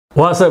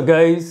What's up,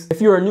 guys?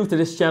 If you are new to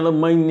this channel,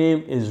 my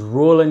name is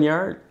Roland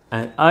Yard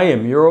and I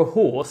am your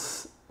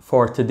host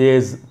for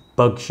today's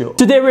bug show.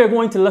 Today we are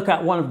going to look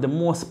at one of the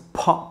most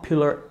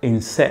popular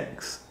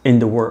insects in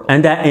the world,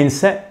 and that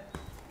insect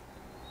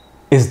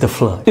is the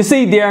fly. You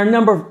see, there are a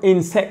number of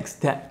insects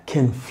that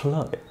can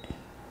fly,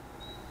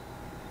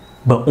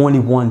 but only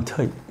one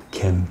type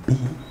can be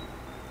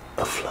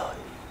a fly.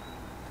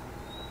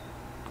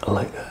 I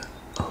like that.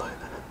 I like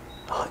that.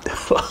 I like that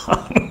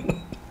fly.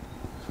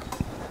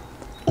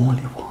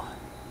 Only one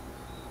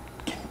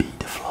can beat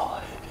the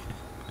fly.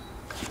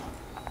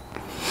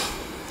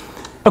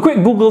 A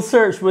quick Google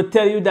search will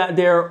tell you that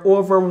there are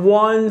over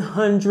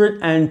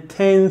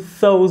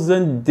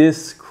 110,000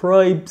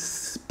 described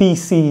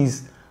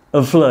species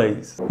of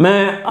flies.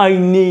 Man, I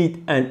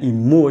need an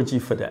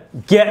emoji for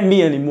that. Get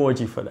me an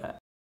emoji for that.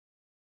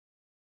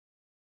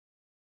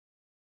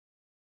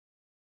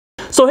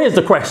 So here's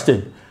the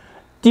question.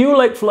 Do you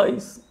like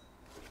flies?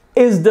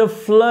 Is the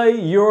fly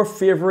your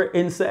favorite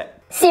insect?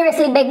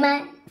 Seriously, big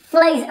man,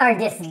 flies are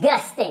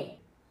disgusting.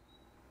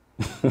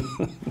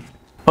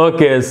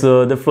 Okay,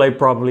 so the fly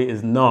probably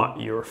is not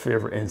your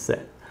favorite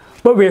insect,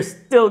 but we're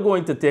still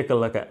going to take a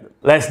look at them.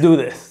 Let's do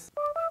this.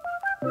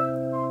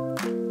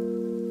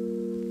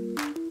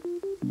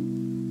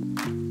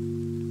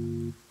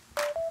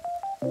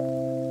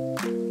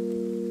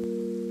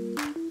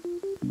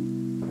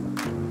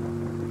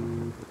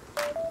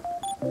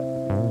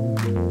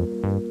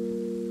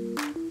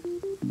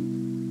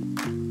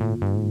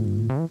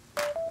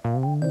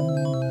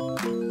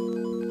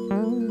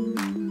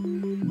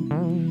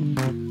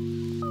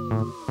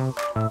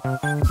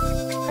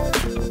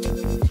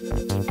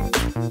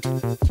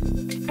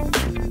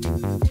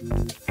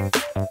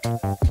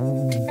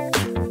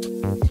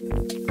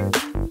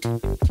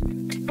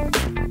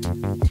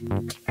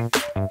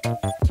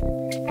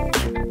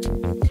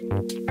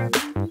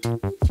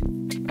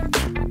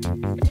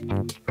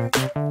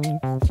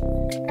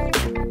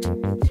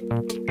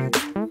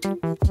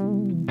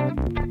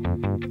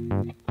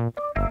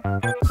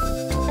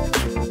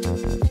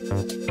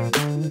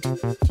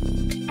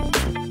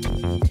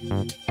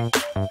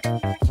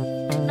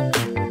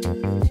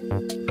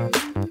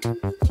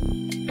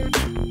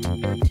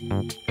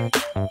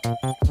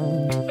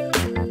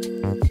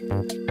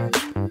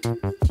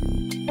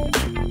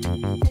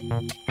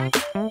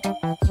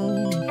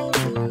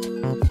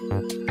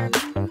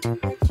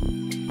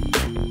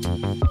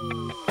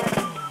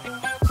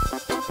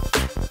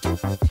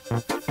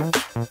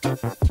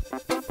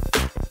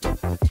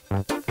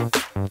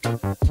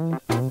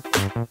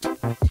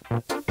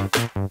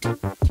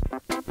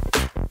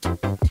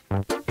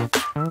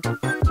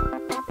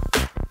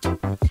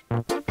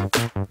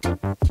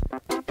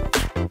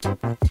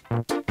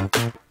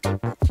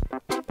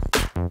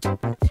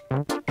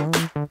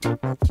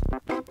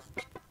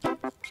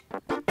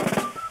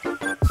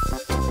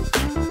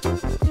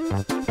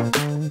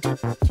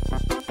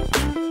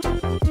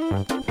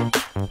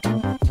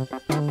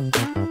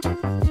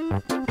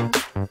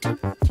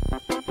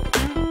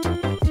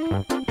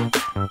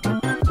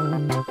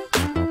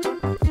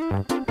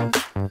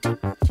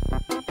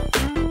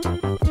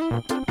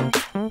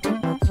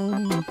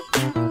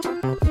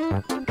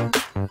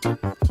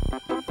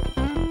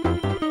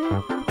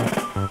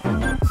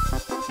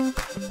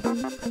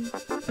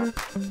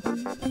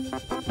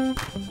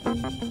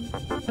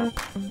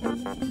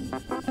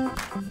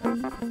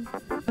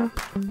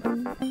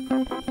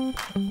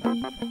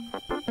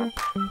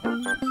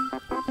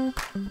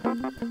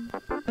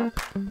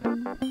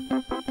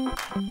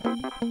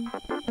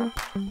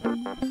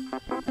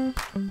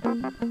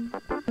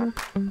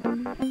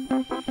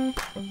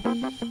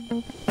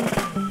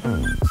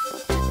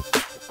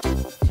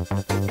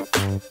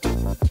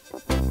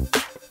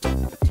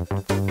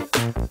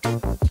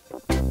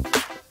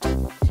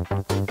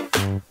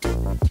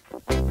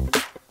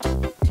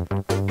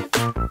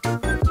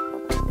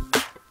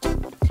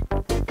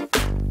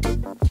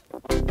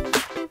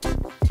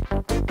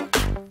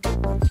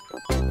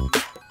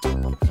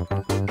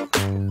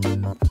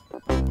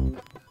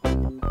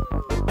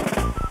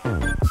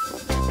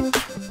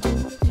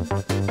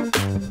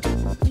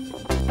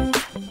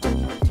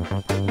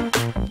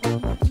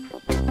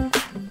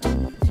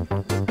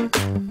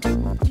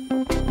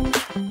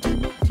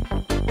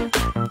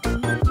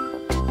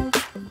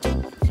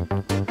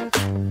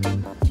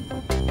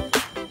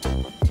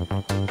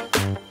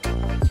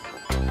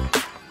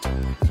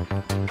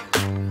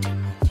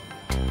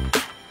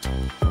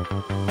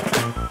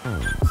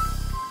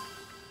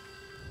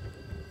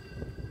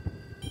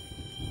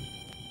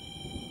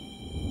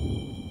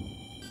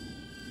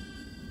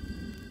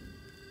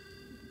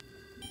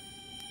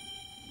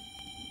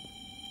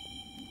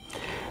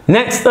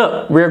 Next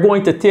up, we're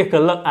going to take a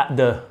look at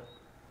the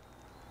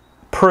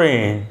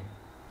praying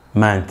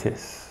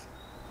mantis.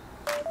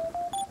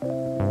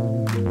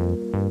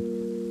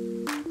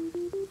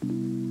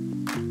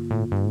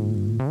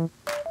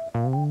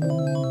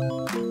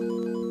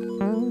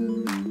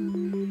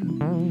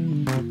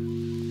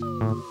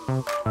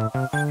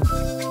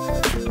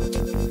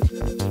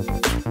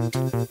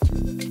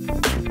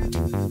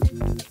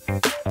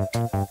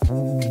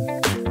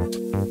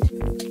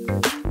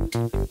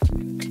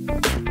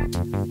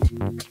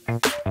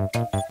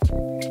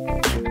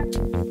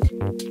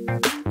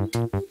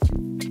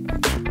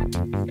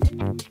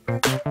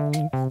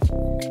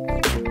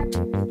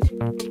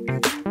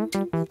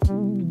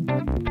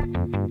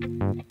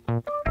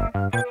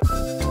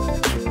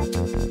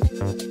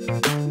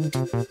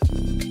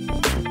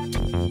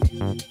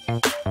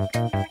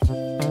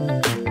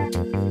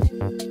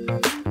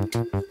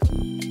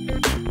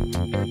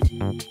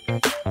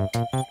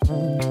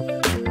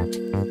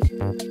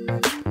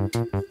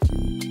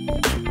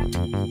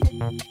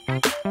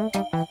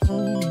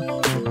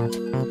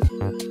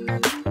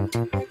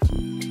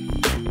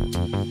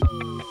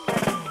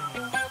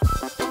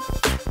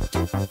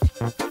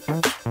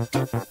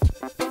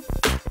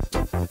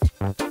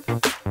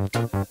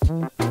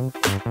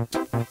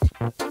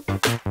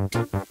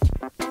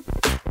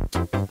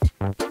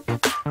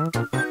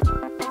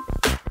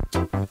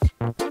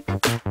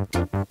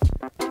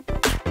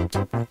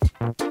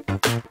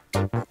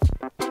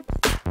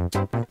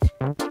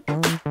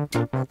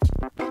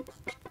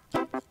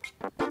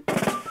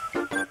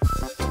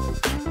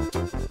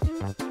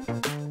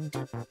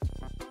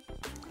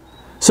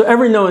 So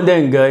every now and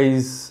then,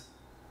 guys,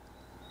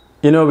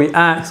 you know, we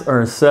ask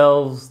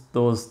ourselves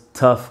those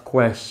tough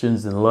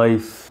questions in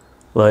life,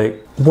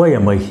 like, why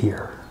am I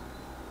here?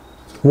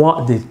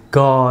 What did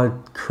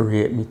God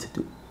create me to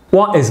do?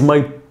 What is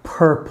my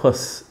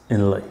purpose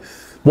in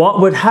life? What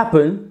would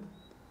happen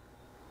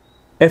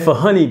if a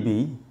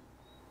honeybee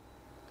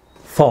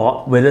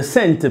fought with a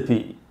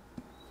centipede?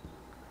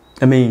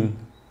 I mean,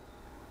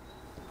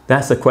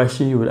 that's a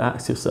question you would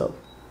ask yourself.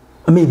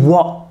 I mean,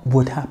 what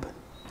would happen?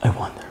 I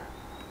wonder.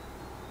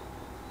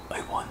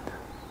 I wonder.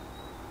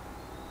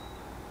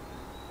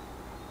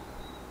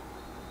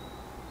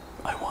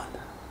 I wonder.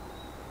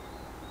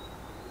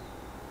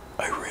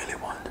 I really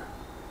wonder.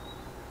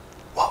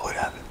 What would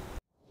happen?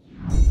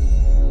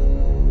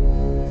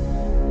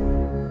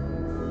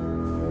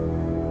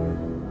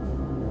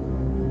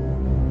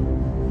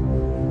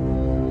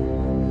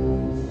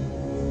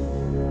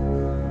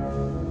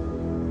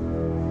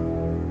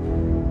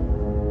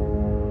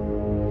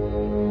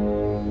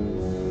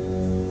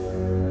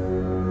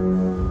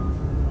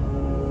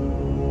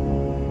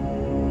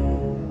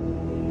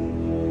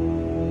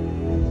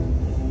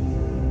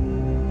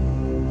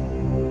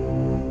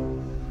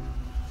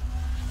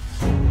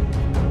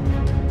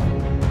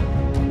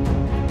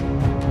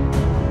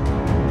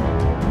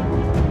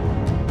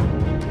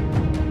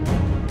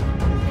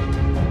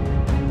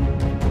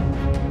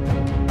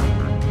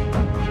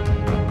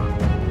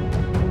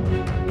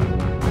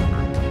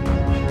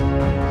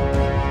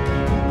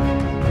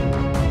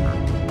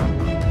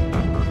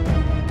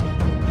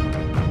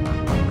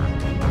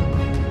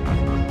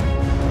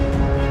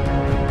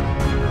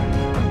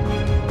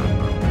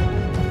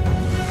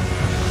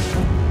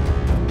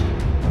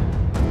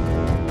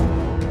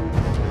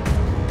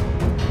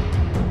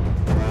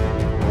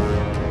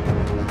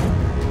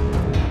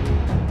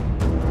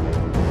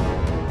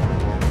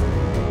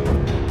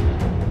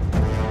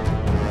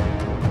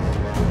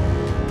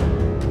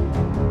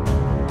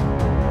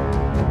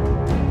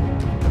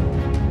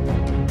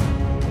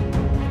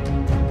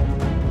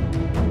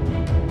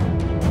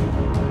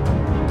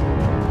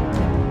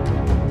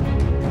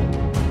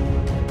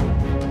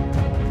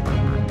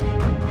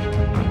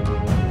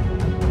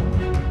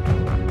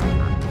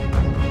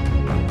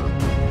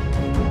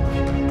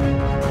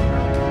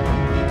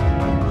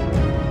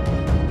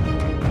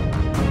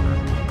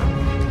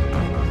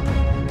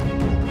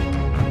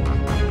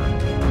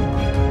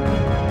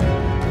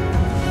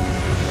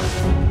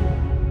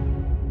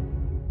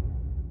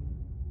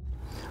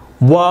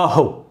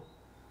 Wow.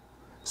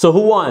 So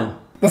who won?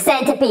 The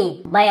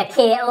centipede by a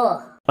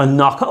KO. A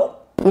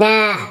knockout?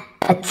 Nah,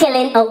 a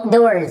killing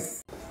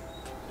outdoors.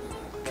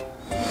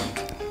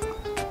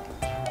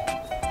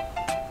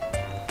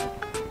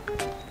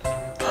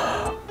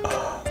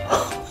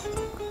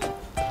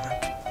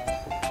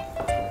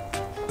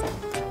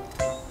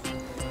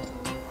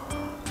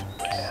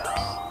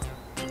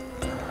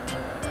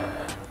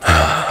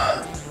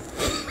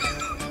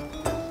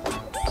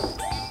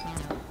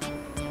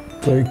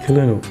 Like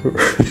killing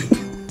outdoors.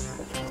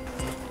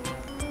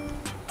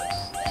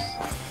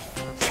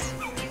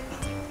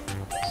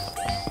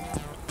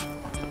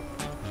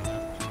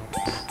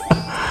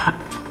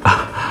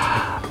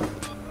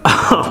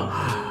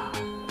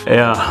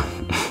 Yeah.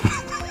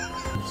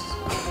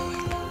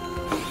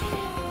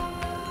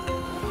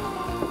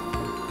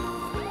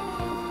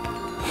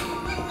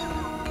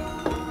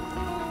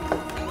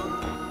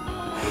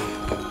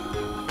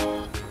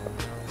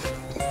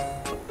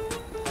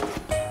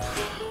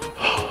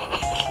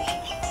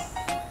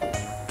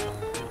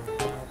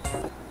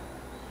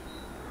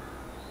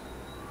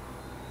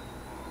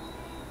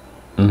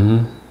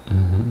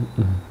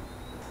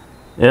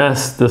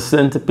 Yes, the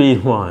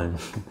centipede won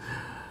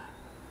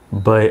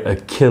by a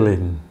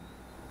killing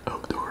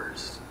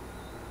outdoors.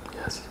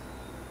 Yes.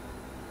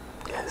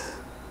 Yes.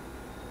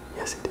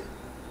 Yes, it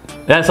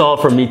did. That's all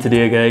from me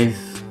today,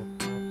 guys.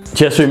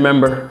 Just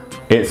remember,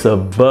 it's a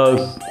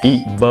bug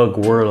eat bug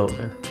world out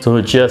there.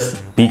 So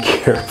just be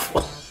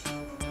careful.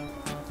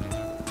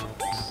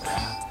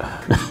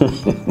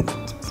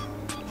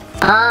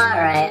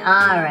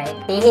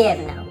 Alright,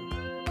 behave now.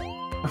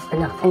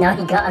 No,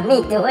 he got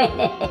me doing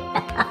it.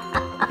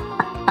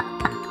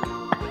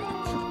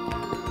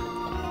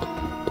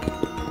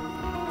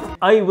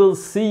 I will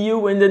see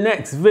you in the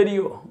next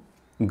video,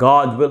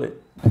 God willing.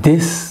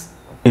 This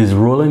is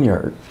Roland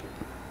Yard,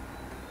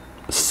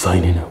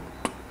 signing out.